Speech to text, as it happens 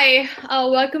Hi,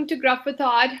 welcome to Grubb for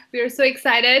Thought. We are so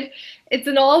excited. It's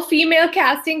an all-female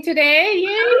casting today.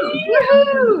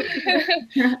 Yay!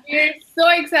 We're so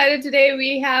excited today.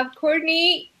 We have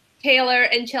Courtney Taylor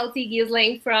and Chelsea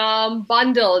Giesling from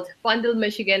Bundled,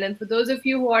 Michigan. And for those of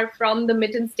you who are from the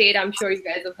Mitten State, I'm sure you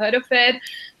guys have heard of it.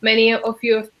 Many of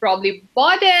you have probably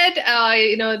bought it.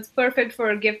 It's perfect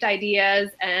for gift ideas,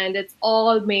 and it's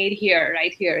all made here,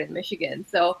 right here in Michigan.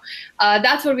 So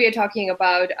that's what we are talking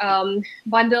about.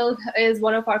 Bundled is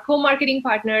one of our co-marketing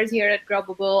partners here at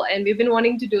Grubbable, and we've been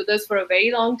wanting to do this for a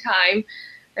very long time.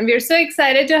 And we're so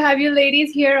excited to have you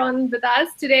ladies here with us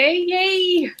today.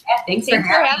 Yay! Yeah, thanks for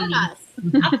having us.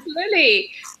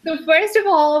 Absolutely. So first of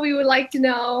all, we would like to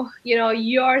know,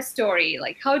 your story.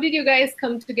 Like, how did you guys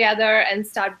come together and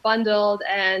start Bundled?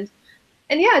 And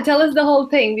yeah, tell us the whole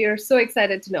thing. We are so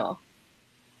excited to know.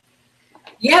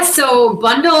 Yeah, so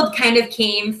Bundled kind of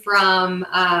came from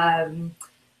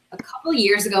a couple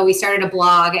years ago. We started a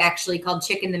blog actually called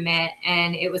Chicken the Mitt,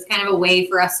 and it was kind of a way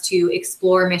for us to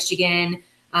explore Michigan.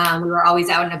 We were always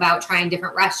out and about trying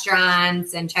different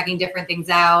restaurants and checking different things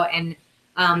out. And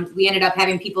we ended up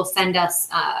having people send us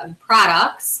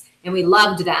products, and we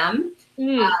loved them,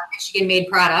 Michigan-made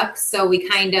products. So we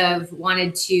kind of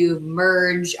wanted to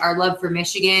merge our love for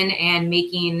Michigan and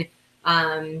making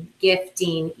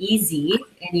gifting easy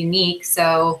and unique.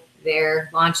 So they're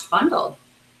launched Bundled.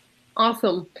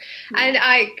 Awesome. And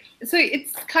so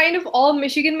it's kind of all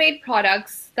Michigan-made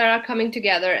products that are coming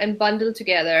together and bundled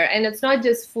together. And it's not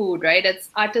just food, right? It's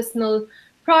artisanal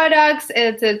products.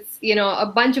 It's a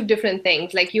bunch of different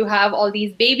things. Like you have all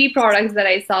these baby products that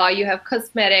I saw. You have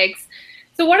cosmetics.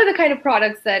 So what are the kind of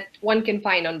products that one can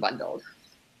find on Bundled?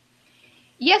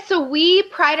 Yeah, so we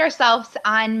pride ourselves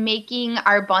on making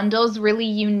our bundles really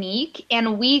unique.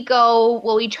 And we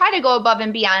try to go above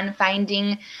and beyond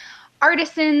finding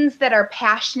artisans that are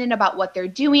passionate about what they're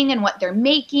doing and what they're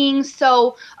making.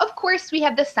 So of course we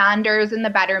have the Sonders and the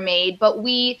Better Made, but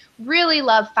we really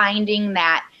love finding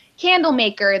that candle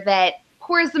maker that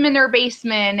pours them in their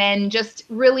basement and just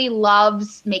really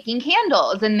loves making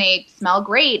candles, and they smell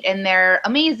great and they're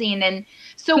amazing. And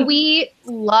so we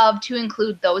love to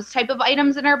include those type of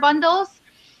items in our bundles.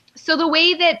 So the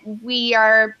way that we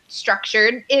are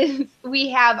structured is we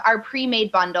have our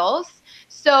pre-made bundles.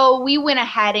 So we went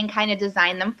ahead and kind of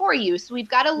designed them for you. So we've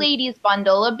got a ladies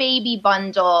bundle, a baby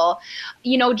bundle,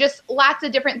 just lots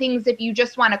of different things. If you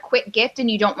just want a quick gift and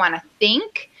you don't want to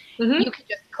think, you can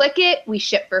just click it. We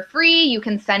ship for free. You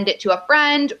can send it to a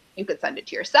friend. You could send it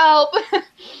to yourself,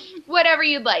 whatever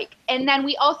you'd like. And then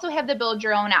we also have the build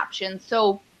your own option.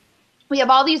 So we have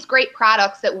all these great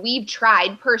products that we've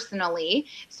tried personally.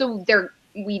 So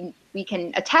we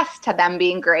can attest to them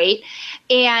being great.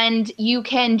 And you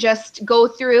can just go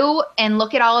through and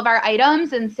look at all of our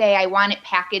items and say, I want it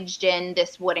packaged in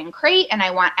this wooden crate, and I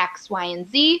want X, Y, and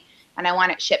Z, and I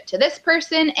want it shipped to this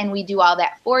person. And we do all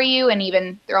that for you and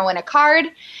even throw in a card.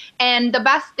 And the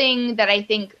best thing that I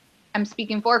think, I'm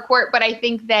speaking for Court, but I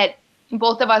think that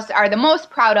both of us are the most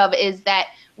proud of is that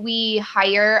we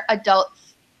hire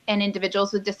adults and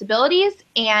individuals with disabilities,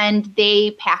 and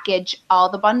they package all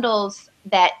the bundles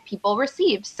that people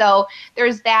receive. So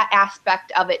there's that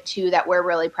aspect of it too that we're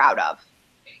really proud of.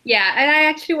 Yeah, and I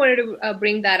actually wanted to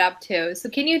bring that up too. So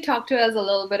can you talk to us a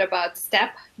little bit about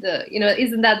STEP?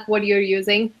 Isn't that what you're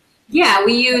using? Yeah,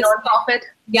 we use nonprofit.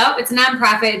 Yep, it's a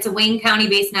nonprofit. It's a Wayne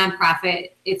County-based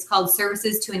nonprofit. It's called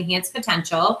Services to Enhance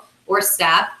Potential, or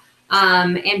STEP.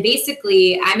 And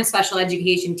basically, I'm a special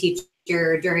education teacher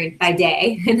by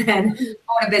day and then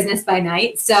own a business by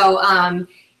night. So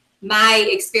my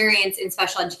experience in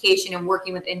special education and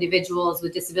working with individuals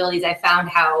with disabilities, I found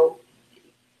how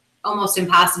almost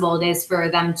impossible it is for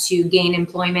them to gain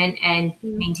employment and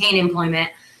maintain employment.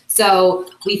 So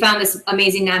we found this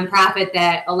amazing nonprofit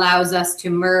that allows us to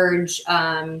merge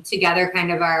together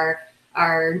kind of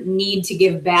our need to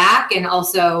give back and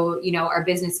also, our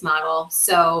business model.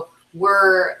 So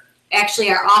our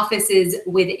office is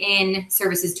within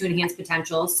Services to Enhance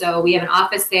Potential. So we have an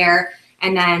office there,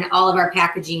 and then all of our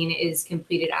packaging is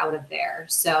completed out of there.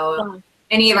 So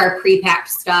any of our pre-packed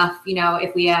stuff,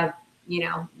 if we have,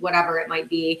 whatever it might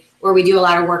be, or we do a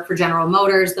lot of work for General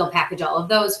Motors, they'll package all of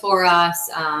those for us.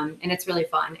 And it's really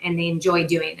fun, and they enjoy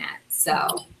doing it. So.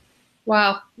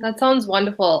 Wow, that sounds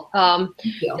wonderful.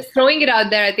 Just throwing it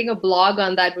out there, I think a blog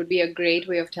on that would be a great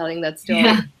way of telling that story.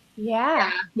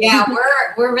 Yeah. Yeah,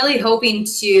 we're really hoping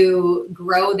to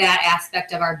grow that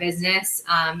aspect of our business,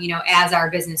 as our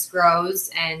business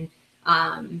grows, and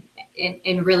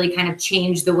really kind of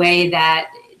change the way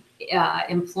that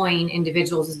employing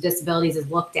individuals with disabilities is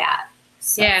looked at.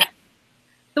 So. Yeah.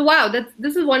 So wow,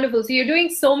 this is wonderful. So you're doing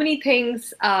so many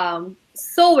things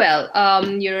so well.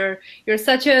 You're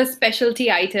such a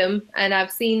specialty item, and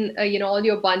I've seen all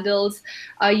your bundles.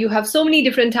 You have so many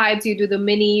different types. You do the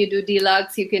mini, you do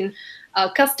deluxe. You can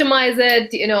customize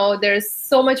it. There's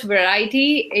so much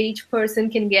variety. Each person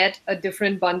can get a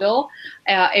different bundle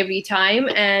every time,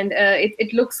 and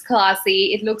it looks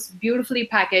classy. It looks beautifully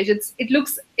packaged.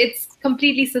 It's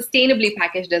completely sustainably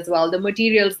packaged as well. The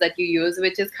materials that you use,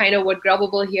 which is kind of what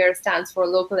Grubbable here stands for,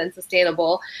 local and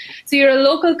sustainable. So you're a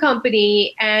local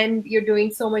company, and you're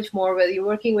doing so much more. You're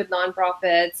working with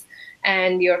nonprofits,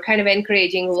 and you're kind of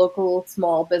encouraging local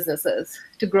small businesses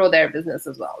to grow their business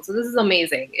as well. So this is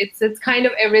amazing. It's kind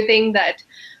of everything that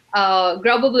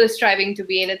Grubbable is striving to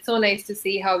be, and it's so nice to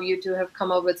see how you two have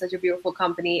come up with such a beautiful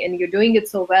company, and you're doing it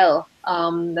so well.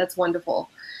 That's wonderful.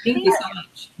 Thank you so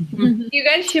much. Do you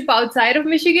guys ship outside of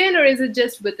Michigan, or is it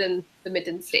just within the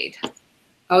Mitten State?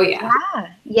 Oh yeah.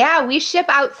 Yeah, we ship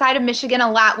outside of Michigan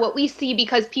a lot. What we see,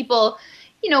 because people,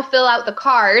 fill out the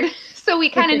card, so we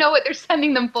kind of know what they're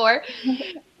sending them for.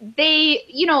 They,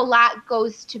 a lot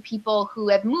goes to people who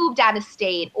have moved out of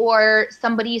state, or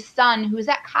somebody's son who's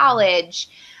at college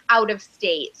out of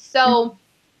state. So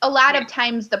a lot of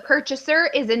times the purchaser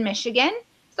is in Michigan.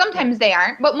 Sometimes they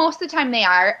aren't, but most of the time they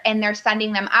are, and they're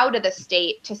sending them out of the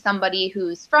state to somebody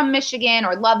who's from Michigan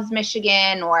or loves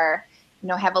Michigan, or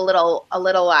have a little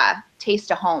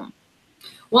taste of home.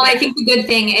 Well, I think the good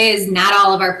thing is not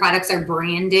all of our products are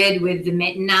branded with the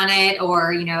mitten on it,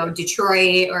 or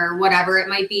Detroit or whatever it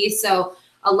might be. So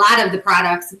a lot of the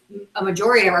products, a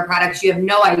majority of our products, you have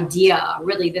no idea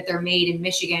really that they're made in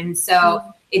Michigan. So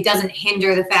it doesn't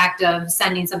hinder the fact of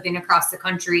sending something across the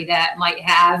country that might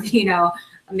have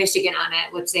Michigan on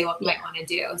it, which they might want to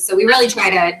do. So we really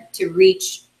try to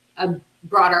reach a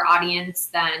broader audience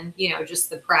than just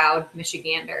the proud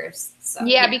Michiganders. So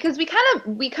yeah, because we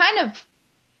kind of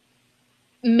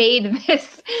made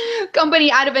this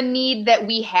company out of a need that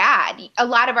we had. A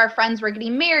lot of our friends were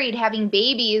getting married, having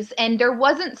babies, and there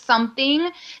wasn't something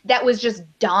that was just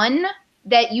done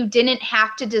that you didn't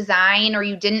have to design, or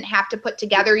you didn't have to put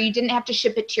together, you didn't have to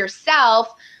ship it to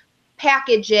yourself,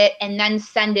 package it, and then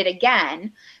send it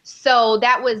again. So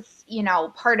that was,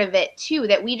 part of it too,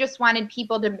 that we just wanted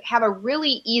people to have a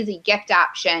really easy gift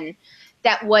option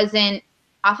that wasn't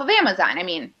off of Amazon. I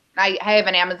mean, I have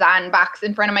an Amazon box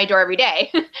in front of my door every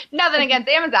day. Nothing against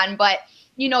Amazon, but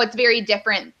it's very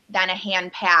different than a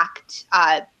hand-packed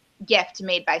gift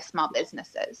made by small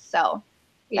businesses. So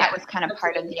that was kind of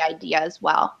part of the idea as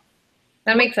well.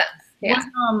 That makes sense. Yeah.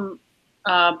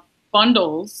 What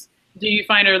bundles do you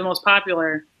find are the most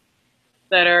popular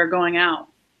that are going out?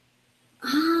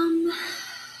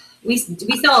 We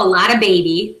sell a lot of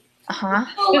baby. A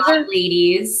lot of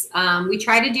ladies. We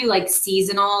try to do like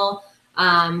seasonal.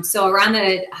 So around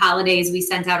the holidays, we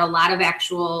sent out a lot of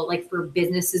actual, like for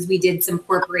businesses, we did some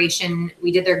corporation,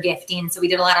 we did their gifting. So we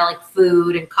did a lot of like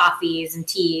food and coffees and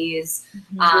teas.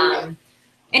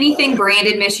 Anything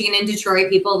branded Michigan and Detroit,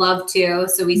 people love too.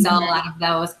 So we sell a lot of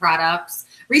those products.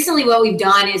 Recently, what we've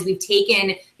done is we've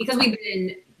taken, because we've been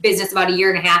in business about 1.5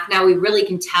 years now, we really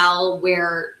can tell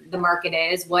where the market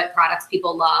is, what products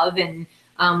people love. And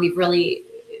we've really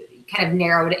kind of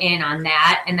narrowed in on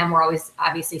that. And then we're always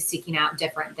obviously seeking out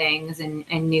different things and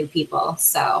new people.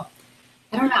 So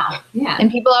I don't know. Yeah. And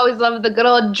people always love the good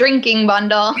old drinking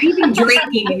bundle. Even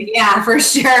drinking. Yeah, for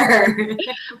sure.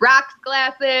 Rocks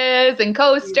glasses and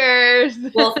coasters.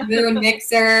 Wolf Moon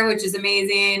mixer, which is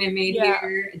amazing and made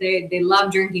here. They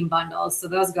love drinking bundles. So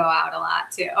those go out a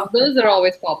lot too. Those are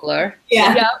always popular.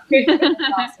 Yeah.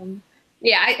 Awesome.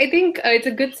 Yeah, I think it's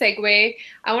a good segue.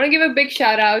 I want to give a big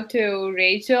shout out to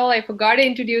Rachel. I forgot to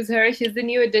introduce her. She's the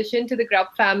new addition to the Grubb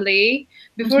family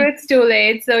before it's too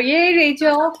late. So yay,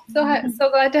 Rachel. So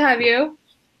glad to have you.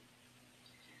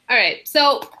 All right.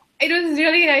 So it was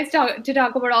really nice to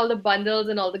talk about all the bundles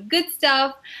and all the good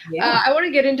stuff. Yeah. I want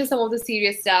to get into some of the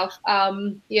serious stuff,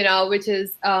 which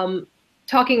is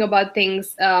talking about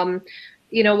things,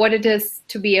 what it is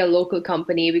to be a local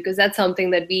company, because that's something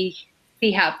that we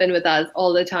see happen with us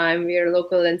all the time. We are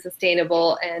local and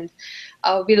sustainable, and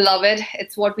we love it.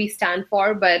 It's what we stand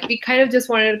for. But we kind of just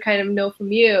wanted to kind of know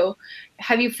from you,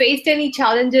 have you faced any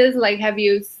challenges? Like, have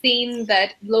you seen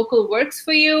that local works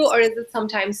for you, or is it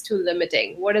sometimes too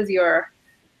limiting? What is your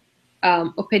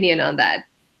opinion on that?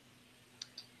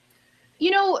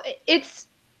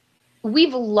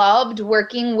 We've loved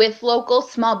working with local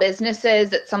small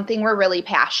businesses. It's something we're really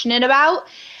passionate about.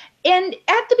 And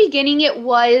at the beginning, it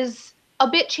was a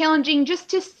bit challenging just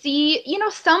to see,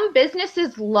 some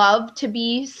businesses love to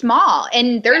be small,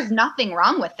 and there's nothing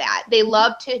wrong with that. They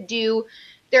love to do,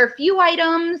 their few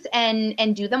items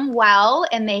and do them well,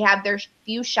 and they have their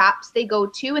few shops they go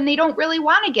to, and they don't really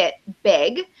want to get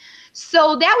big.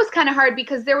 So that was kind of hard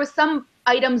because there was some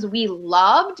items we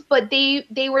loved, but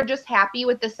they were just happy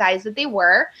with the size that they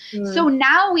were. So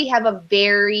now we have a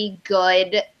very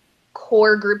good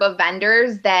core group of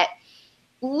vendors that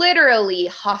literally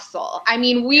hustle. I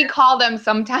mean, we call them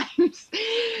sometimes,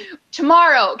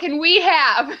 tomorrow, can we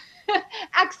have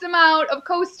X amount of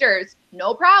coasters?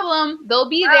 No problem. They'll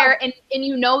be there. And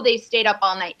you know they stayed up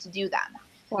all night to do them.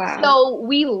 Wow. So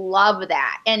we love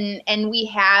that. And we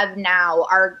have now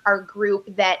our group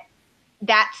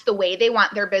that's the way they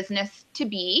want their business to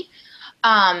be.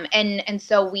 And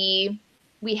so we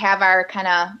have our kind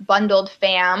of bundled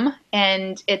fam,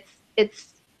 and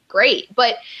it's great.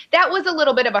 But that was a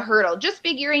little bit of a hurdle, just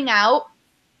figuring out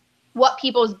what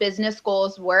people's business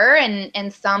goals were,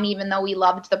 and some, even though we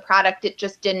loved the product, it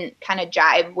just didn't kind of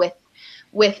jive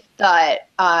with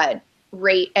the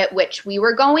rate at which we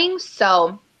were going.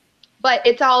 So, but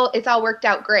it's all worked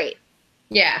out great.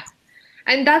 Yeah.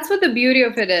 And that's what the beauty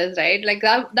of it is, right? Like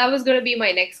that was going to be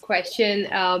my next question,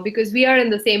 because we are in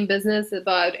the same business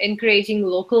about encouraging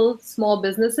local small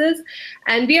businesses,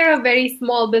 and we are a very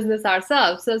small business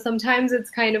ourselves. So sometimes it's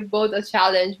kind of both a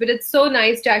challenge, but it's so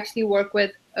nice to actually work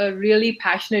with a really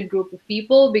passionate group of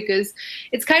people, because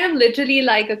it's kind of literally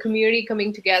like a community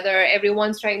coming together.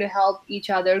 Everyone's trying to help each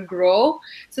other grow.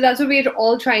 So that's what we're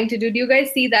all trying to do. Do you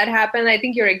guys see that happen? I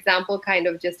think your example kind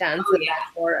of just answered that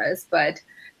for us, but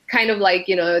kind of like,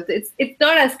 you know, it's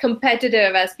not as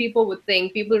competitive as people would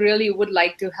think. People really would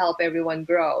like to help everyone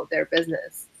grow their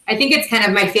business. I think it's kind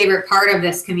of my favorite part of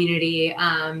this community.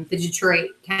 The Detroit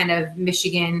kind of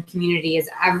Michigan community is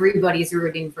everybody's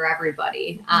rooting for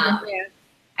everybody.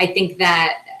 I think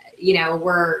that, you know,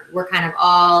 we're kind of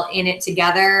all in it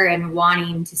together and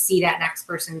wanting to see that next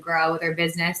person grow their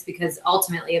business, because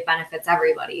ultimately it benefits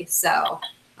everybody. So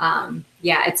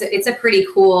yeah, it's a pretty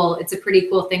cool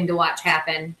thing to watch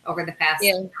happen over the past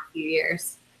few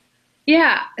years.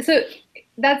 Yeah, so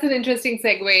that's an interesting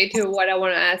segue to what I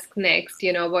want to ask next,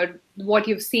 you know, about what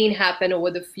you've seen happen over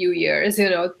the few years, you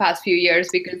know, the past few years,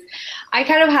 because I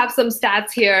kind of have some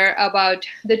stats here about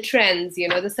the trends, you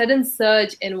know, the sudden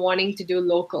surge in wanting to do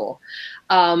local.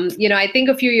 You know, I think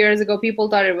a few years ago, people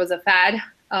thought it was a fad,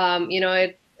 you know,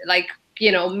 it like,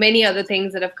 you know, many other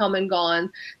things that have come and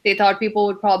gone. They thought people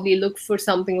would probably look for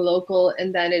something local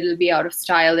and then it'll be out of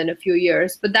style in a few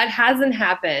years, but that hasn't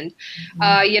happened.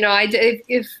 You know,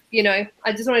 if you know,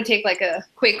 I just want to take like a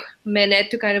quick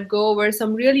minute to kind of go over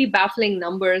some really baffling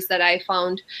numbers that I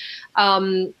found.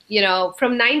 You know,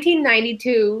 from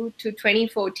 1992 to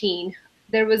 2014,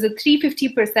 there was a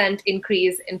 350%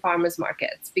 increase in farmers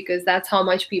markets, because that's how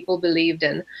much people believed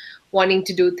in wanting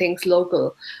to do things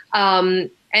local.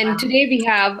 And today we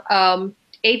have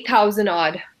 8,000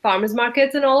 odd farmers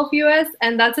markets in all of US,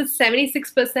 and that's a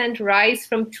 76% rise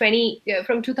from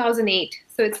 2008.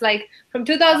 So it's like from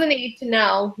 2008 to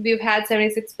now, we've had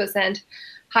 76%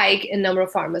 hike in number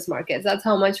of farmers markets. That's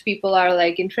how much people are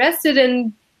like interested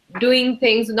in doing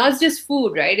things, not just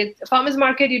food, right? It's a farmers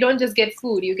market. You don't just get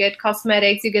food, you get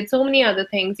cosmetics, you get so many other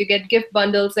things, you get gift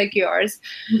bundles like yours.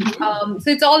 So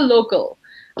it's all local.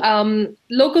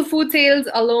 Local food sales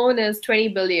alone is 20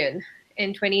 billion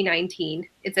in 2019.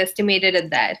 It's estimated at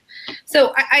that.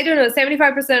 So I don't know,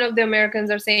 75% of the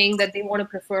Americans are saying that they want to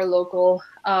prefer local,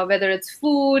 whether it's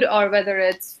food or whether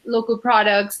it's local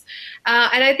products.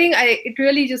 And I think it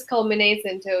really just culminates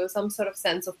into some sort of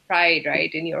sense of pride,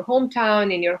 right? In your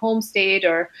hometown, in your home state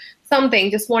or something,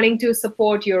 just wanting to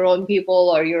support your own people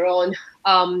or your own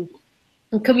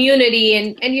community,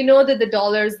 and you know that the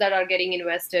dollars that are getting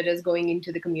invested is going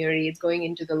into the community, it's going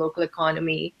into the local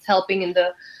economy, it's helping in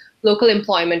the local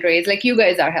employment rates, like you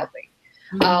guys are helping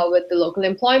with the local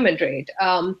employment rate.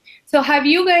 So have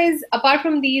you guys, apart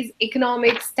from these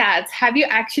economic stats, have you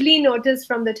actually noticed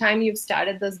from the time you've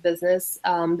started this business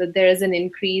that there is an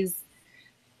increase,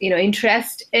 you know,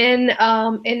 interest in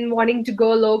wanting to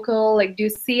go local? Like, do you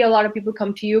see a lot of people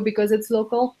come to you because it's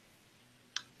local?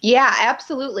 Yeah,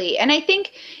 absolutely. And I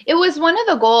think it was one of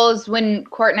the goals when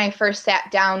Court and I first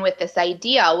sat down with this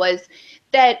idea, was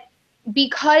that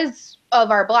because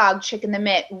of our blog, Chicken the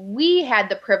Mitt, we had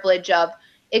the privilege of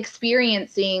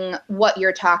experiencing what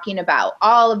you're talking about,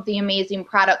 all of the amazing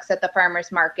products at the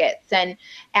farmers markets and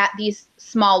at these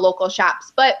small local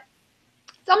shops. But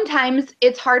sometimes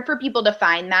it's hard for people to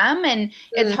find them, and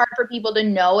it's hard for people to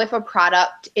know if a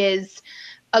product is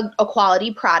a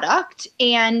quality product.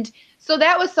 And so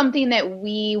that was something that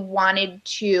we wanted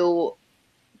to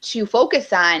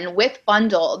focus on with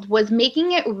Bundled, was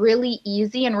making it really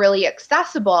easy and really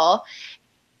accessible,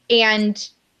 and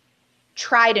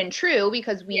tried and true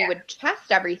because we would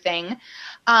test everything.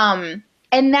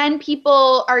 And then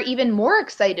people are even more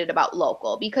excited about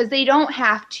local because they don't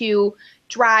have to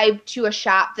drive to a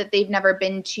shop that they've never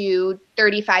been to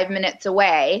 35 minutes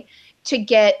away to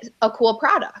get a cool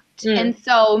product. And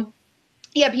so,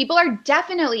 yeah, people are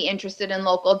definitely interested in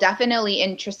local, definitely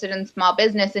interested in small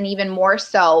business, and even more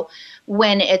so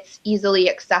when it's easily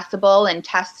accessible and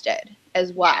tested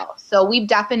as well. So we've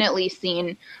definitely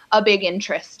seen a big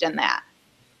interest in that.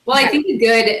 Well, I think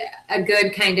a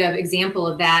good kind of example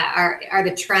of that are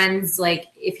the trends. Like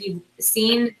if you've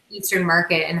seen Eastern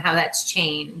Market and how that's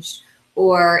changed,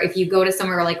 or if you go to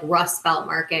somewhere like Rust Belt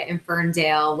Market in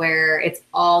Ferndale, where it's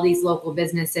all these local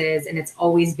businesses and it's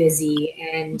always busy.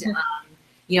 And,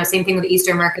 you know, same thing with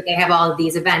Eastern Market. They have all of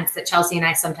these events that Chelsea and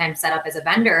I sometimes set up as a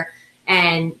vendor,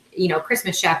 and, you know,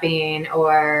 Christmas shopping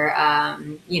or,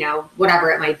 you know, whatever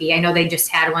it might be. I know they just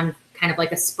had one kind of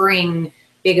like a spring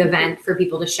big event for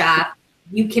people to shop.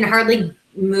 You can hardly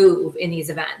move in these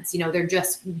events. You know, they're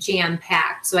just jam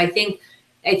packed. So I think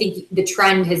the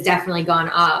trend has definitely gone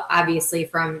up, obviously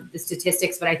from the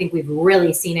statistics, but I think we've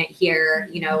really seen it here,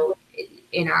 you know,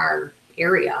 in our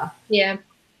area. Yeah.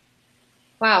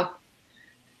 Wow.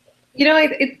 You know,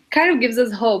 it kind of gives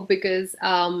us hope because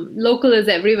local is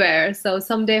everywhere. So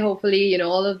someday, hopefully, you know,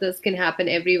 all of this can happen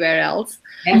everywhere else.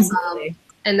 Absolutely.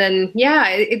 And then, yeah,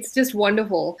 it's just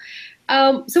wonderful.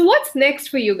 So what's next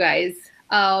for you guys?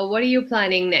 What are you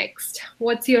planning next?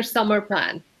 What's your summer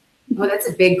plan? Well, that's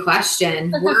a big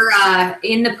question. We're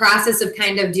in the process of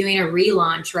kind of doing a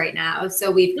relaunch right now.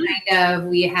 So we have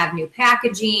new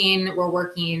packaging. We're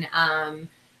working on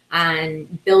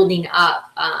building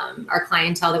up our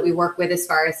clientele that we work with as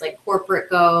far as like corporate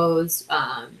goes.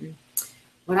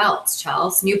 What else,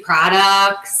 Chelsea? New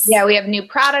products. Yeah, we have new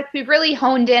products. We've really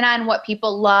honed in on what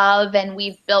people love, and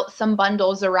we've built some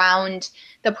bundles around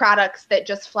the products that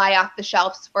just fly off the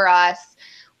shelves for us.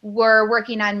 We're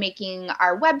working on making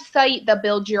our website, the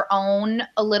Build Your Own,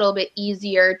 a little bit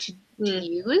easier to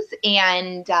use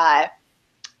and a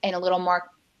little more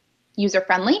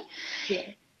user-friendly. Yeah.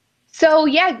 So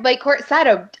yeah, like Court said,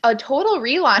 a total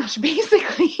relaunch,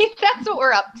 basically. That's what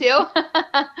we're up to.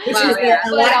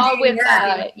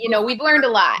 You know, we've learned a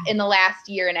lot in the last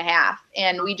year and a half,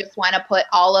 and we just want to put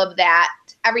all of that,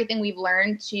 everything we've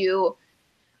learned, to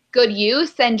good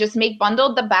use and just make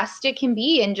Bundled the best it can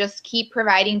be, and just keep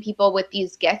providing people with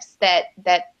these gifts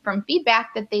that from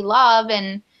feedback that they love,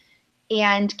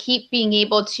 and keep being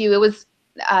able to. It was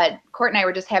Court and I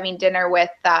were just having dinner with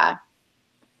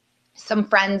some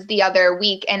friends the other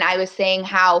week, and I was saying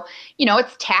how, you know,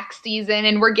 it's tax season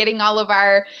and we're getting all of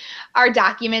our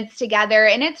documents together,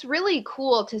 and it's really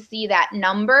cool to see that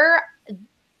number,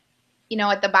 you know,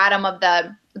 at the bottom of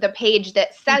the page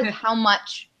that says how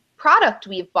much product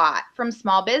we've bought from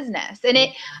small business. And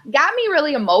it got me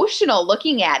really emotional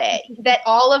looking at it, that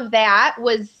all of that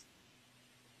was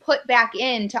put back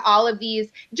into all of these,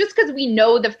 just because we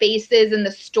know the faces and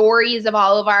the stories of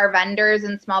all of our vendors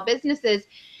and small businesses.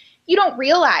 You don't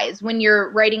realize when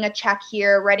you're writing a check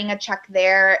here, writing a check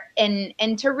there, and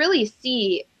to really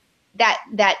see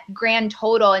that grand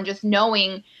total, and just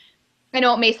knowing, I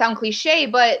know it may sound cliche,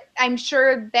 but I'm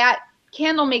sure that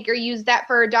candle maker used that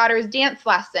for her daughter's dance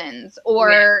lessons,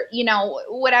 or you know,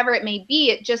 whatever it may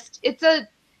be.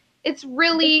 It's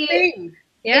really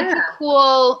it's a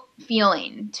cool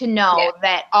feeling to know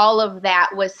that all of that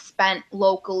was spent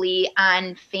locally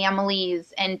on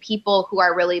families and people who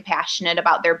are really passionate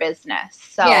about their business.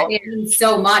 So it means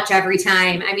so much every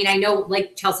time. I mean, I know,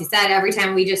 like Chelsea said, every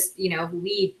time we just, you know,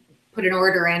 we put an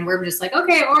order in, we're just like,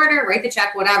 okay, order, write the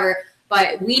check, whatever.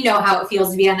 But we know how it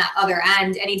feels to be on that other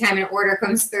end. Anytime an order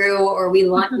comes through or we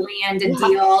land a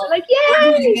deal, like,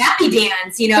 yay! Happy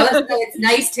dance, you know? So it's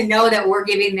nice to know that we're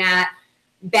giving that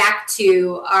back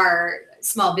to our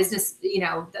small business, you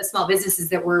know, the small businesses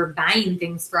that we're buying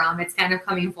things from. It's kind of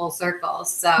coming full circle.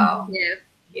 So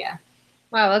yeah.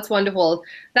 Wow, that's wonderful.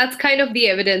 That's kind of the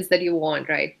evidence that you want,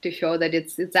 right? To show that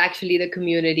it's actually the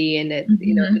community, and it,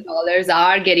 you know, the dollars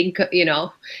are getting, you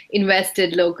know,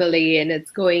 invested locally, and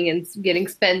it's going and getting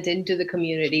spent into the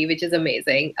community, which is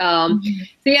amazing. So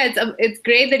yeah, it's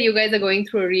great that you guys are going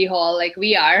through a rehaul like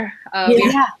we are.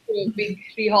 We're through a big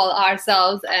rehaul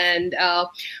ourselves, and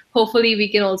hopefully we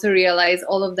can also realize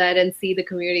all of that and see the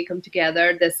community come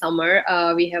together this summer.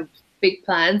 We have big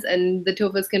plans, and the two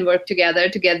of us can work together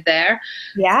to get there.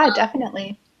 Yeah,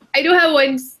 definitely. I do have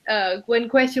one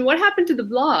question. What happened to the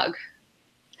blog?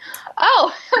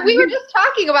 Oh, we were just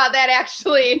talking about that,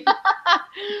 actually.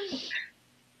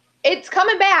 It's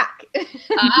coming back.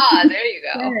 Ah, there you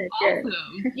go. Good.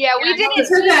 Awesome. Yeah, we didn't. We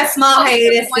took a small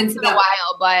hiatus once since in a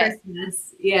while, but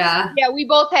Christmas. Yeah. yeah, we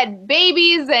both had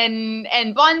babies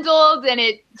and bundled, and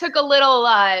it took a little.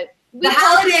 The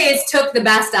holidays took the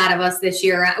best out of us this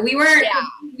year. We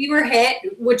were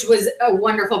hit, which was a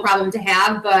wonderful problem to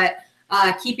have, but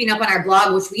keeping up on our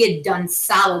blog, which we had done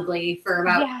solidly for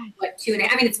about what 2.5.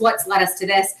 I mean, it's what's led us to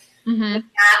this. Mm-hmm. It's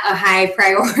not a high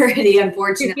priority,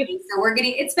 unfortunately. So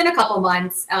it's been a couple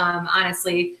months.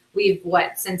 Honestly,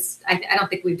 since I don't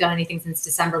think we've done anything since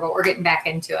December, but we're getting back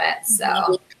into it.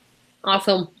 So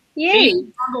Awesome. Yay.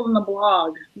 Bundled in the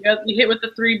blog. You hit with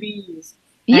the 3 B's.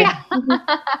 Yeah,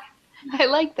 I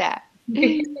like that.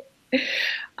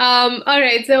 All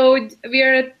right, so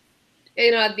we're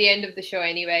at the end of the show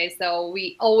anyway, so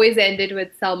we always end it with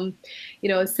some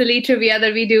silly trivia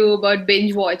that we do about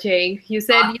binge watching. You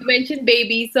mentioned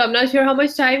babies, so I'm not sure how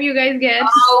much time you guys get.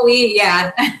 Oh, we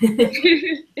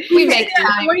make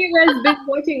time. What are you guys binge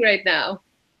watching right now?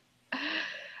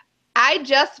 I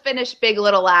just finished Big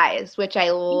Little Lies, which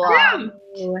I love.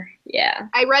 Yeah.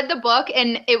 I read the book,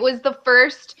 and it was the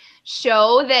first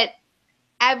show that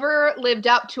ever lived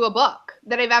up to a book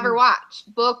that I've ever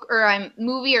watched. Book or a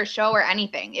movie or show or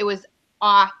anything. It was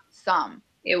awesome.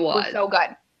 It was so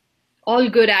good. All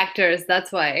good actors,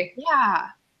 that's why. Yeah,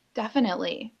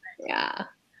 definitely. Yeah.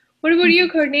 What about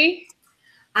you, Courtney?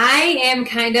 I am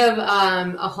kind of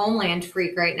a Homeland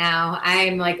freak right now.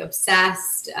 I'm like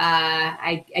obsessed.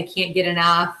 I can't get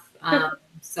enough.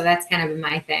 So that's kind of been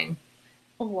my thing.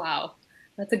 Oh, wow.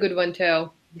 That's a good one too.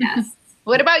 Yes.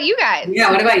 What about you guys?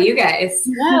 Yeah, what about you guys?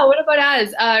 Yeah, what about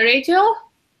us? Rachel?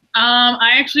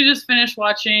 I actually just finished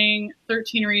watching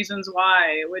 13 Reasons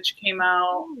Why, which came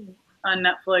out on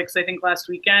Netflix, I think, last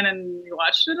weekend, and we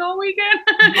watched it all weekend.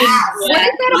 Yes. What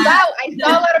is that about? I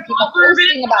saw a lot of people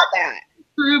posting about that.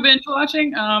 Through binge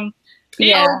watching.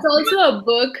 It's also a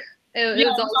book. It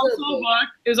was also a book.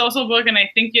 It was also a book, and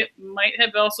I think it might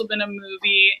have also been a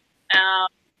movie.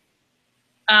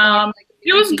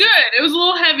 It was good. It was a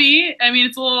little heavy. I mean,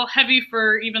 it's a little heavy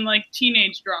for even like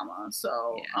teenage drama.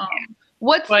 So,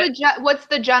 what's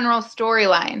the general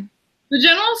storyline? The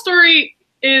general story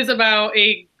is about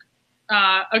a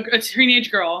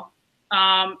teenage girl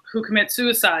who commits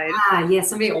suicide. Yeah,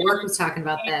 somebody at work was talking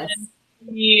about this.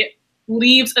 He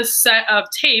leaves a set of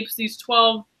tapes, these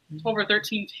 12 or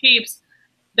 13 tapes,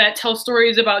 that tell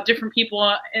stories about different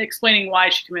people explaining why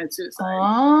she committed suicide.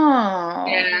 Oh.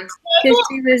 Yeah. Because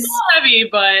she was heavy,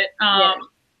 but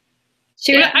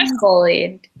she was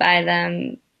bullied by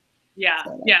them. Yeah,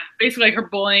 yeah. Basically, like her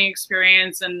bullying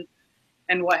experience and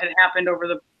what had happened over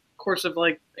the course of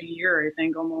like a year, I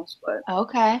think, almost. But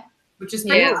okay, which is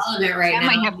pretty relevant right now. That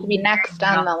might have to be next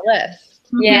on the list.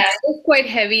 Yeah, it's quite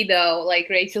heavy though, like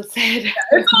Rachel said.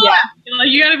 Yeah,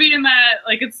 you got to be in that.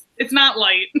 Like it's not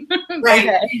light. Right.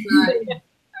 Okay.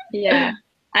 Yeah,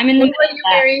 I'm in the middle of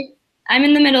that. I'm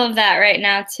in the middle of that right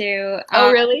now too.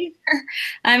 Oh, really?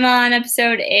 I'm on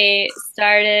episode 8.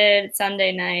 Started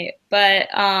Sunday night, but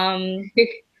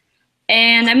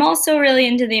and I'm also really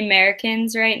into The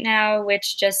Americans right now,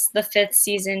 which just the 5th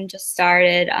season just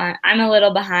started. I'm a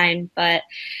little behind,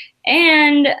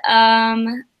 and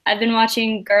I've been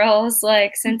watching Girls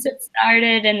like since it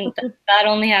started, and that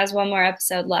only has 1 more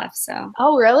episode left. So.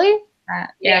 Oh, really?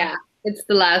 Yeah, it's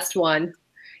the last one.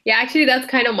 Yeah, actually, that's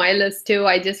kind of my list too.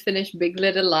 I just finished Big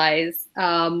Little Lies.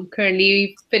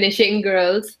 Currently finishing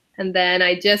Girls, and then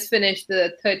I just finished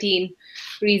the 13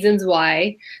 Reasons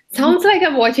Why. Sounds like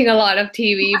I'm watching a lot of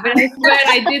TV, but I swear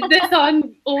I did this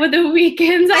over the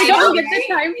weekends. I don't get the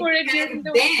time for it during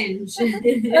the binge.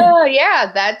 Oh,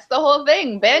 yeah, that's the whole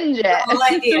thing. Binge it. The whole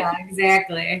idea,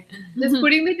 exactly. Just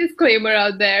putting the disclaimer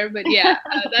out there, but yeah,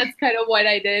 that's kind of what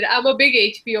I did. I'm a big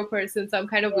HBO person, so I'm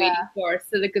kind of waiting for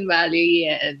Silicon Valley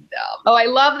and. Oh, I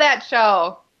love that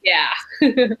show. Yeah,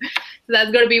 so that's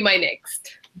gonna be my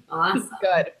next. Awesome.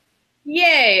 Good.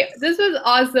 Yay! This was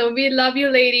awesome. We love you,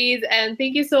 ladies, and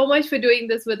thank you so much for doing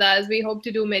this with us. We hope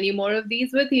to do many more of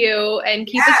these with you and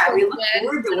keep it we look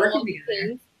forward to working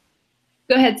together.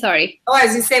 Go ahead. Sorry. Oh, I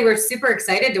was gonna say we're super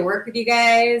excited to work with you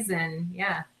guys, and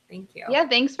yeah, thank you. Yeah,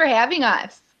 thanks for having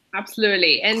us.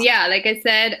 Absolutely. And yeah, like I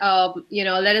said,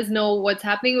 let us know what's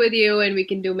happening with you, and we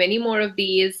can do many more of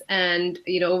these. And,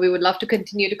 we would love to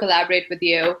continue to collaborate with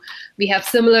you. We have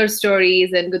similar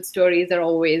stories, and good stories are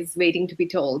always waiting to be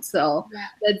told. So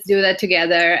let's do that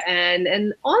together.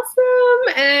 And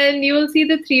awesome. And you will see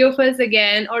the 3 of us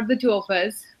again, or the 2 of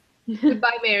us.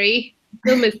 Goodbye, Mary.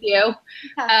 We'll miss you.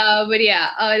 But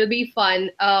yeah, it'll be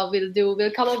fun.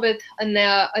 We'll come up with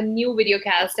a new video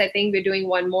cast. I think we're doing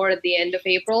one more at the end of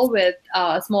April with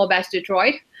Small Batch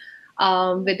Detroit.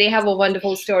 But they have a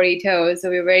wonderful story too, so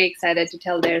we're very excited to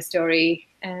tell their story.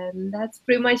 And that's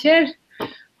pretty much it.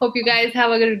 Hope you guys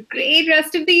have a great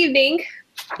rest of the evening.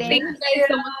 Thank you guys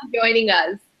so much for joining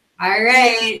us. All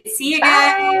right. See you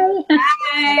guys.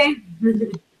 Bye.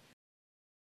 Bye.